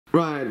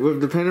Right,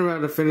 with the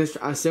Pantorouter finished,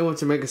 I still want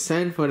to make a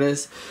stand for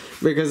this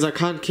because I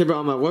can't keep it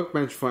on my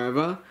workbench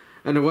forever,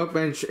 and the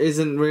workbench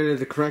isn't really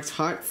the correct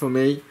height for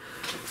me.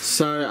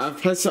 So I've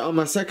placed it on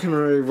my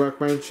secondary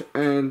workbench,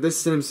 and this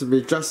seems to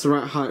be just the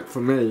right height for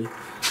me.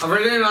 I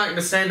really like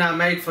the stand I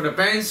made for the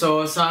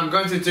bandsaw, so I'm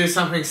going to do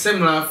something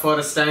similar for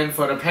the stand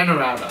for the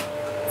Pantorouter.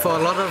 For a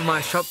lot of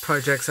my shop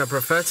projects, I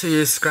prefer to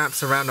use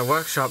scraps around the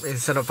workshop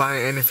instead of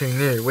buying anything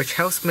new, which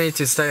helps me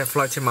to stay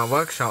afloat in my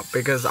workshop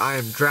because I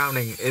am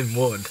drowning in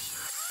wood.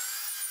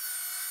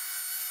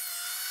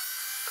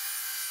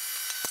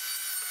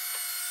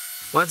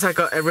 Once I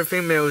got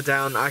everything milled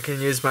down, I can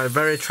use my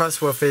very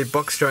trustworthy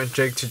box joint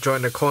jig to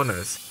join the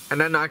corners, and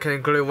then I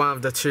can glue one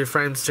of the two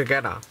frames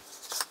together.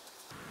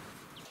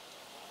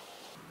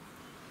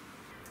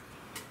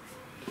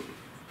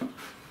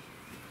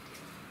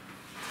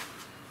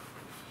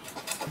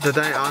 The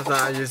day after,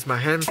 I used my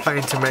hand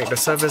plane to make the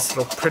surface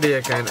look pretty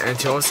again and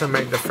to also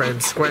make the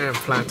frame square and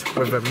flat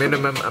with a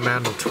minimum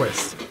amount of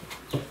twist.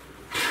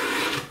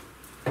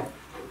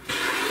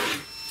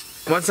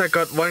 Once I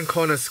got one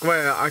corner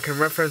square, I can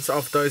reference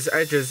off those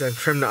edges and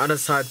trim the other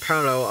side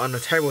parallel on the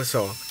table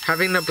saw.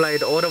 Having the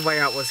blade all the way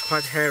up was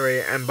quite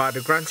hairy, and by the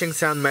grunting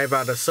sound made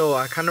by the saw,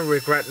 I kinda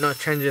regret not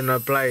changing the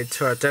blade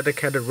to a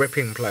dedicated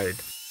ripping blade.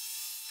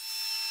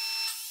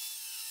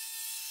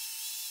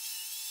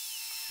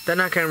 Then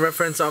I can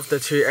reference off the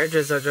two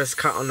edges I just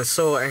cut on the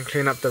saw and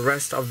clean up the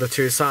rest of the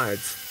two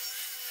sides.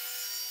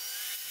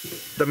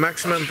 The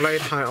maximum blade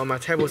height on my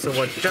table saw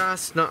was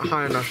just not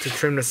high enough to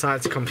trim the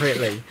sides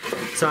completely,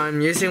 so I'm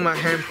using my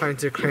hand plane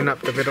to clean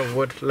up the bit of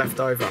wood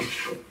left over.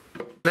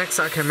 Next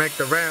I can make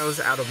the rails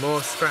out of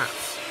more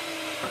scraps.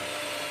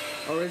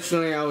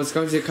 Originally I was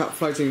going to cut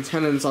floating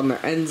tenons on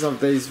the ends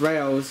of these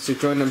rails to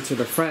join them to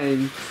the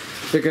frame,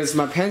 because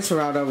my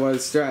Pantorouter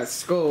was still at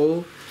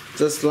school,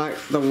 just like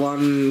the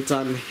one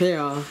done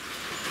here,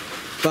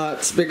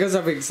 but because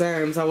of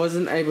exams I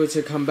wasn't able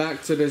to come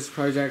back to this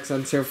project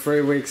until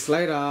 3 weeks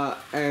later,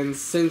 and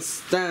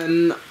since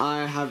then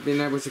I have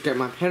been able to get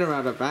my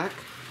Pantorouter back,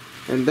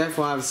 and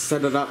therefore I've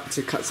set it up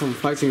to cut some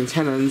floating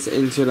tenons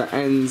into the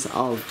ends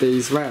of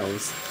these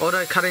rails.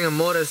 Although cutting a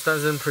mortise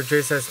doesn't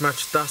produce as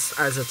much dust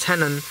as a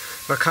tenon,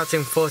 but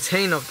cutting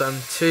 14 of them,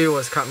 2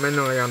 was cut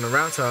manually on the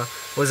router,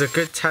 was a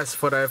good test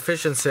for the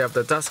efficiency of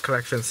the dust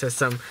collection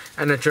system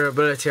and the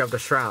durability of the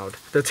shroud.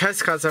 The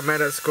test cuts I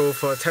made at school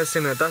for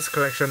testing the dust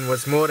collection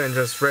was more than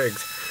just rigged,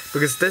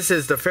 because this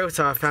is the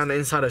filter I found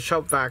inside a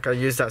shop vac I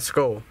used at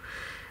school.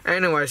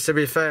 Anyways, to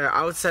be fair,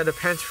 I would say the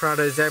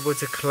Pantorouter is able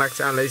to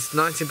collect at least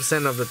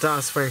 90% of the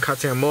dust when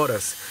cutting a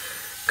mortise.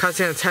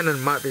 Cutting a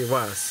tenon might be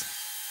worse.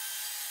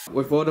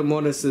 With all the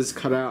mortises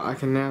cut out, I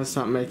can now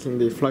start making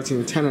the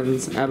floating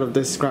tenons out of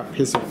this scrap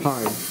piece of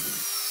pine.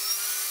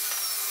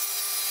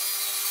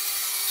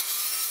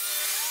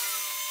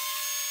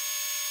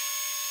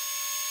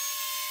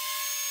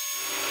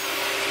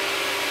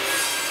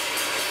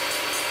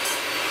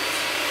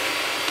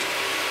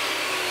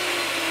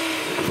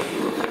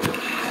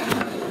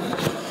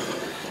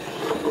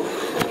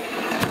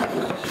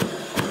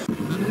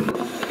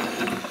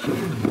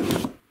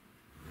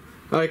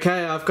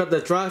 Okay, I've got the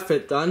dry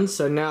fit done,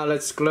 so now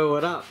let's glue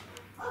it up.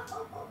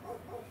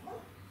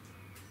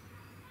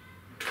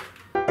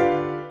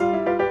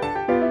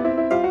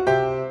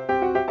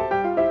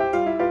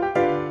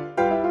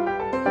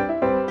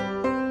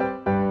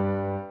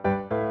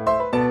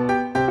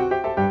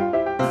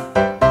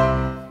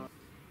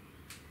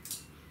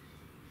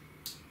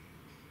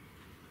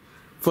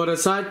 For the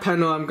side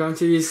panel, I'm going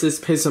to use this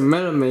piece of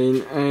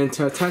melamine, and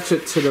to attach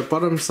it to the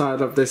bottom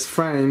side of this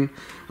frame,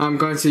 I'm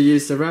going to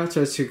use the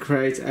router to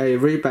create a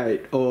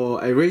rebate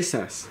or a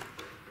recess.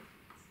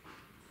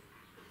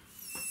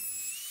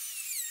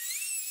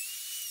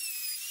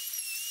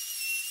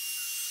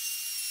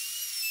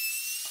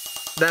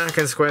 Then I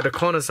can square the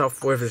corners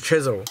off with a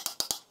chisel.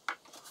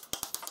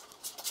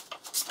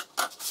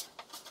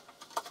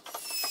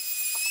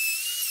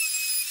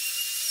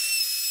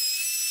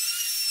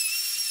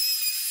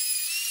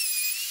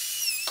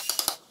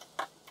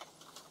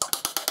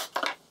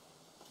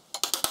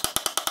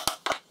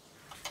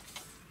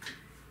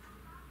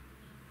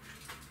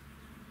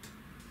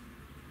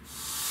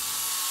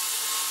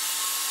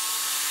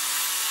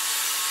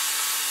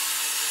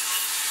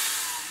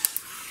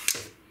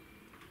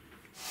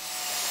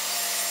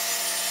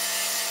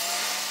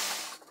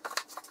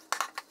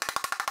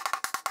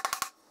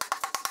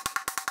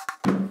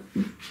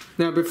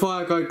 Now before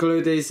I go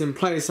glue these in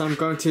place, I'm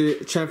going to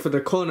chamfer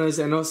the corners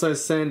and also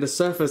sand the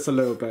surface a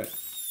little bit.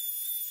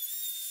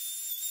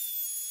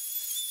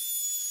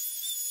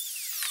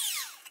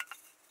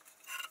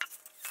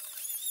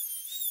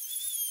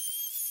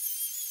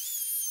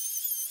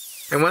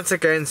 And once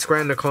again,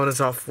 scrape the corners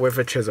off with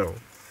a chisel.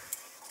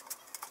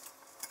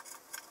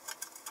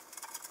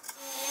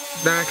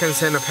 Then I can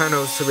sand the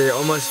panels to be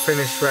almost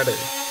finished ready.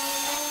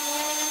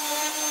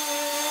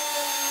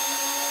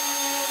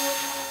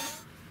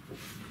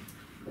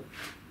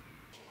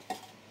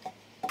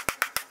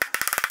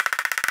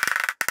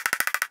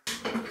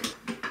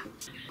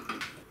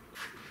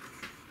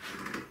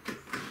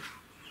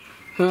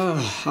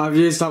 I've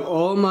used up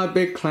all my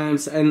big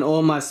clamps and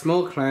all my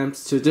small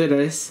clamps to do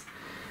this,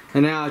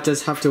 and now I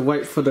just have to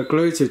wait for the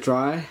glue to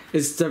dry.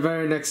 It's the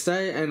very next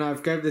day and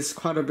I've gave this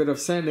quite a bit of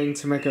sanding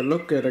to make it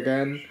look good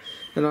again,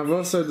 and I've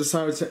also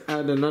decided to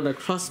add another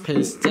cross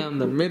piece down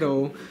the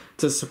middle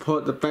to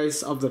support the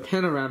base of the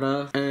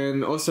Pantorouter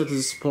and also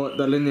to support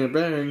the linear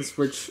bearings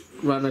which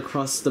run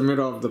across the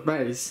middle of the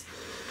base.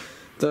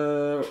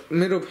 The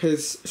middle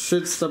piece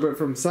should stop it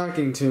from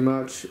sagging too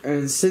much,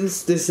 and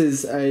since this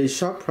is a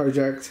shop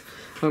project,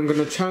 I'm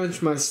going to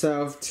challenge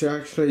myself to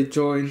actually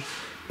join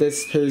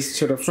this piece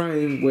to the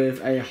frame with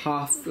a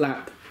half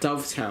lap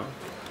dovetail.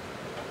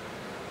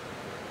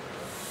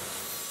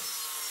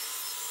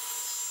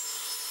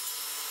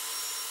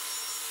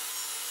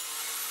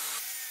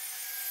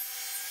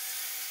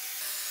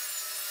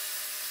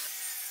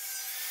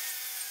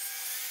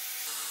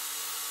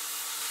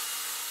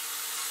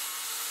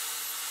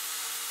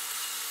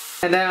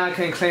 And now I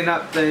can clean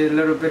up the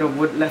little bit of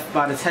wood left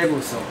by the table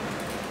saw.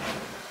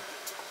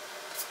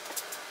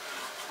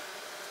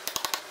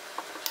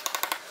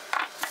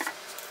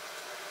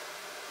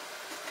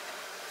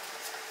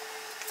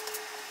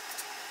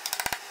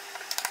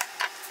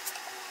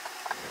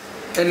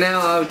 And now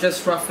I'll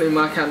just roughly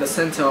mark out the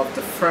center of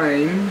the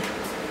frame.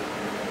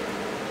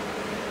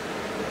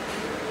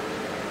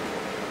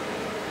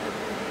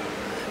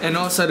 And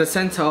also the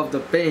center of the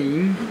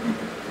beam.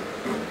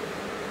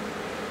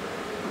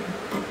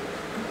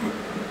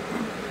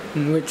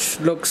 Which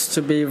looks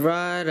to be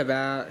right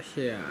about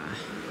here.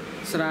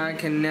 So that I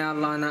can now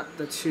line up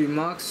the two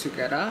marks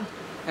together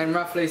and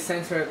roughly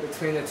center it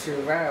between the two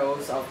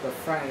rails of the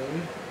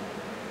frame.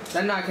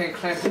 Then I can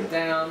clamp it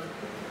down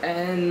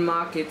and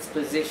mark its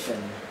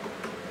position.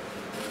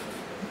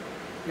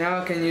 Now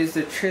I can use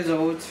the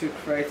chisel to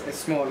create a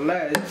small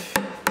ledge.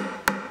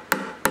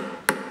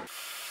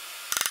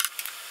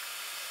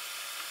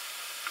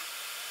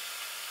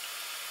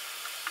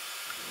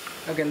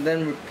 I can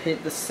then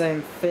repeat the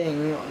same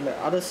thing on the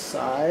other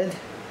side.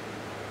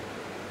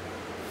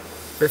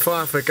 Before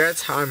I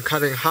forget, I'm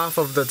cutting half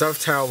of the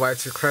dovetail away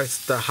to create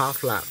the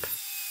half lap.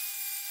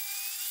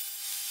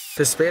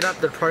 To speed up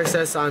the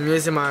process, I'm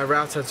using my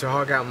router to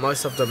hog out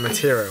most of the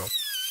material.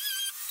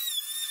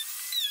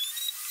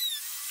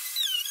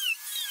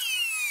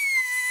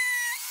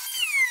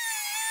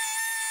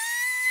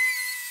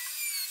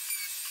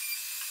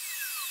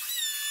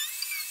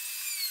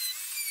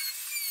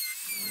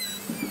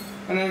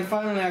 And then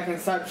finally I can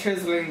start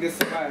chiseling this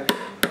away.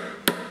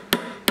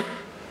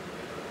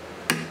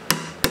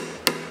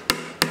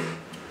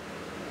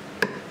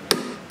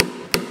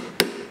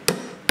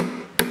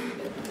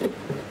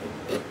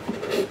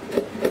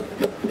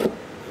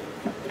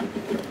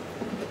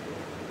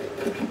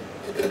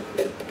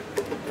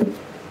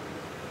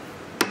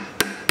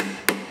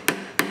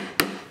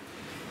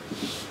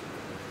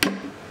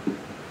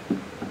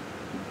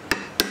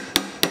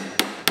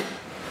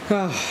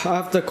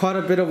 After quite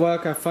a bit of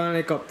work, I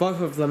finally got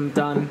both of them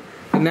done,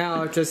 and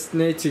now I just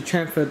need to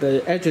chamfer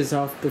the edges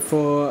off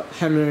before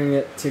hammering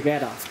it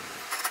together.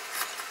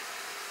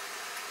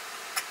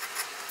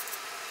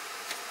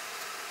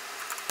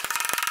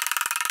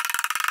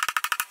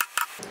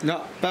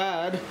 Not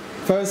bad.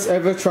 First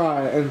ever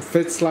try and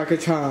fits like a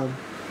charm.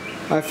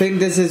 I think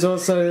this is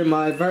also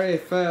my very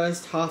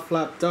first half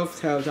lap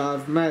dovetail that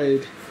I've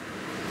made.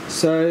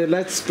 So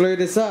let's glue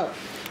this up.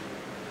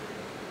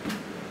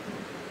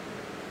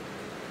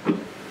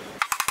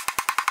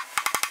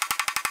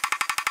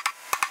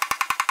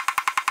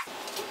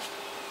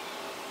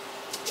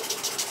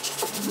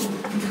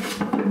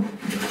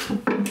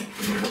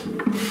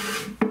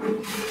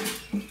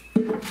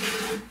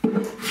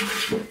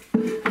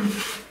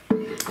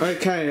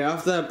 Okay,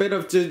 after a bit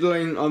of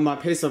doodling on my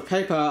piece of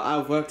paper,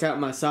 I've worked out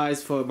my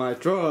size for my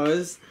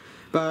drawers,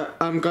 but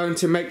I'm going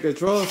to make the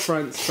drawer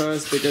fronts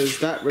first because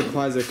that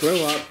requires a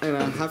glue up and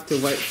I have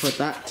to wait for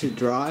that to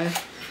dry.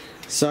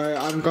 So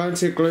I'm going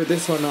to glue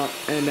this one up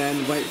and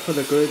then wait for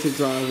the glue to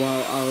dry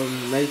while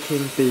I'm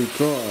making the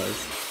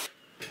drawers.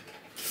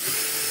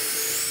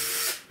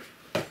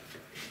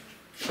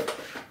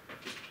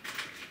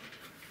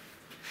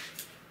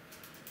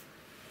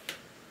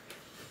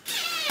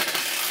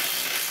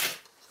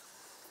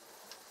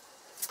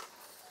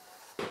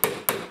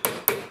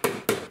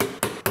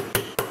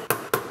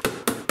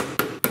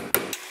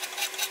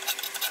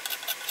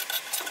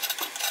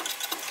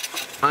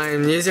 I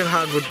am using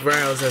hardwood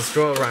rails as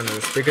drawer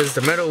runners because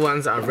the metal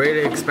ones are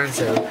really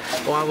expensive,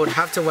 or I would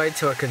have to wait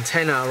till a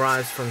container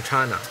arrives from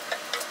China.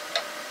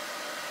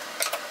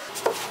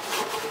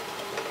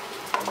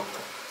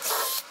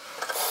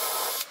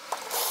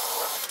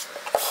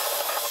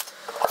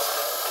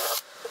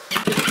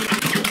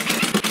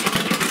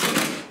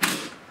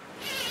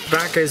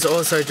 Back is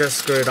also just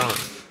screwed on.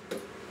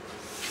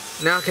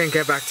 Now I can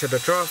get back to the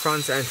drawer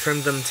fronts and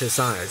trim them to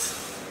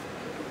size.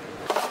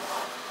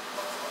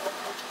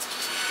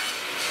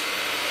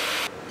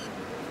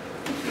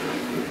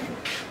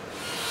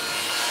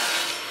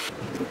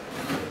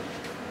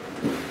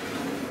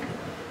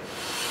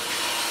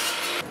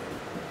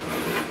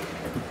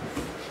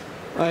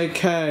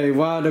 Okay,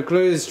 while the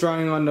glue is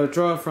drying on the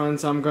drawer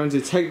front, I'm going to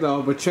take the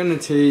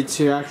opportunity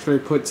to actually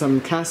put some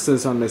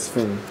casters on this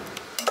thing.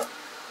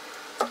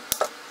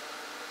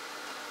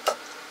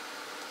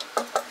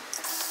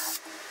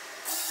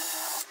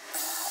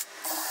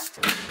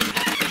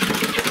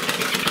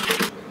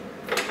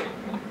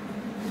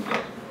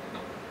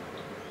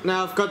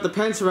 Now I've got the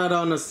Pantorouter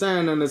on the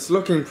stand and it's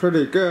looking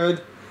pretty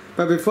good,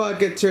 but before I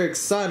get too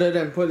excited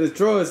and put the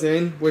drawers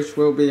in, which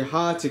will be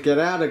hard to get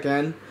out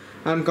again,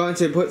 I'm going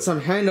to put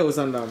some handles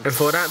on them. And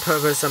for that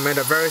purpose I made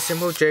a very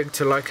simple jig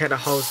to locate the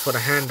holes for the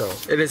handle.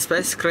 It is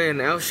basically an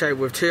L shape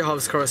with 2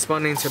 holes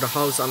corresponding to the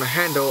holes on the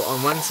handle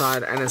on one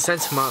side and a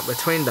center mark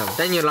between them.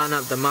 Then you line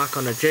up the mark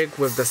on the jig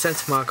with the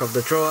center mark of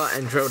the drawer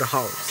and drill the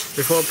holes.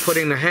 Before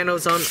putting the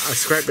handles on, I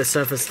scrape the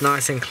surface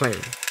nice and clean.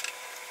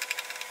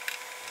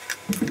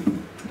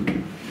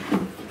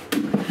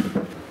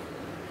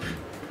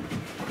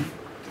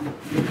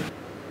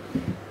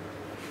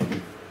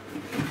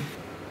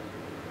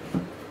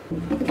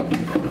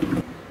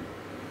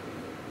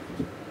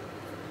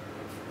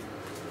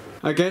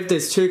 I gave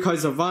this 2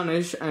 coats of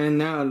varnish and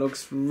now it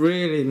looks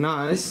really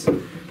nice,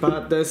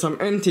 but there's some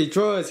empty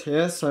drawers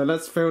here, so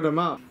let's fill them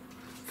up.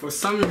 For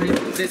some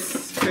reason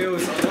this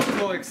feels a lot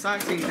more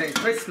exciting than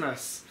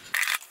Christmas.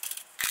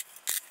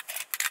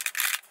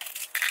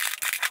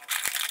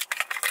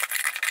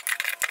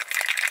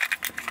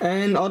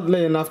 And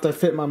oddly enough they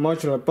fit my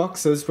modular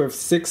boxes with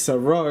 6 a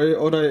row,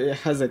 although it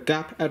has a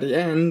gap at the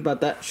end,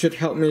 but that should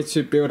help me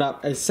to build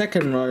up a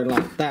second row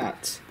like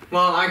that.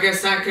 Well, I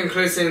guess that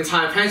concludes the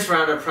entire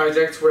Pantorouter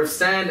project with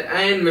stand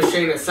and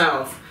machine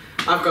itself.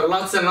 I've got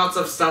lots and lots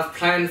of stuff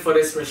planned for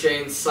this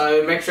machine,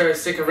 so make sure to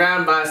stick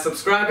around by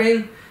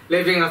subscribing,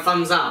 leaving a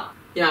thumbs up.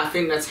 Yeah, I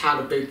think that's how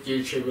the big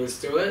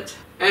YouTubers do it.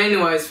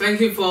 Anyways,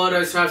 thank you for all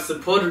those who have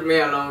supported me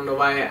along the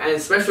way,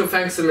 and special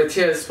thanks to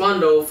Matthias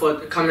Wandel for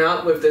coming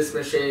up with this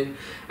machine,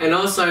 and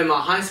also my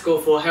high school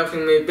for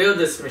helping me build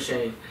this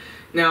machine.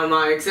 Now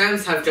my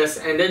exams have just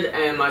ended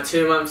and my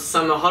 2-month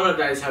summer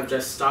holidays have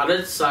just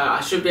started, so I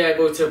should be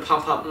able to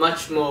pump up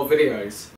much more videos.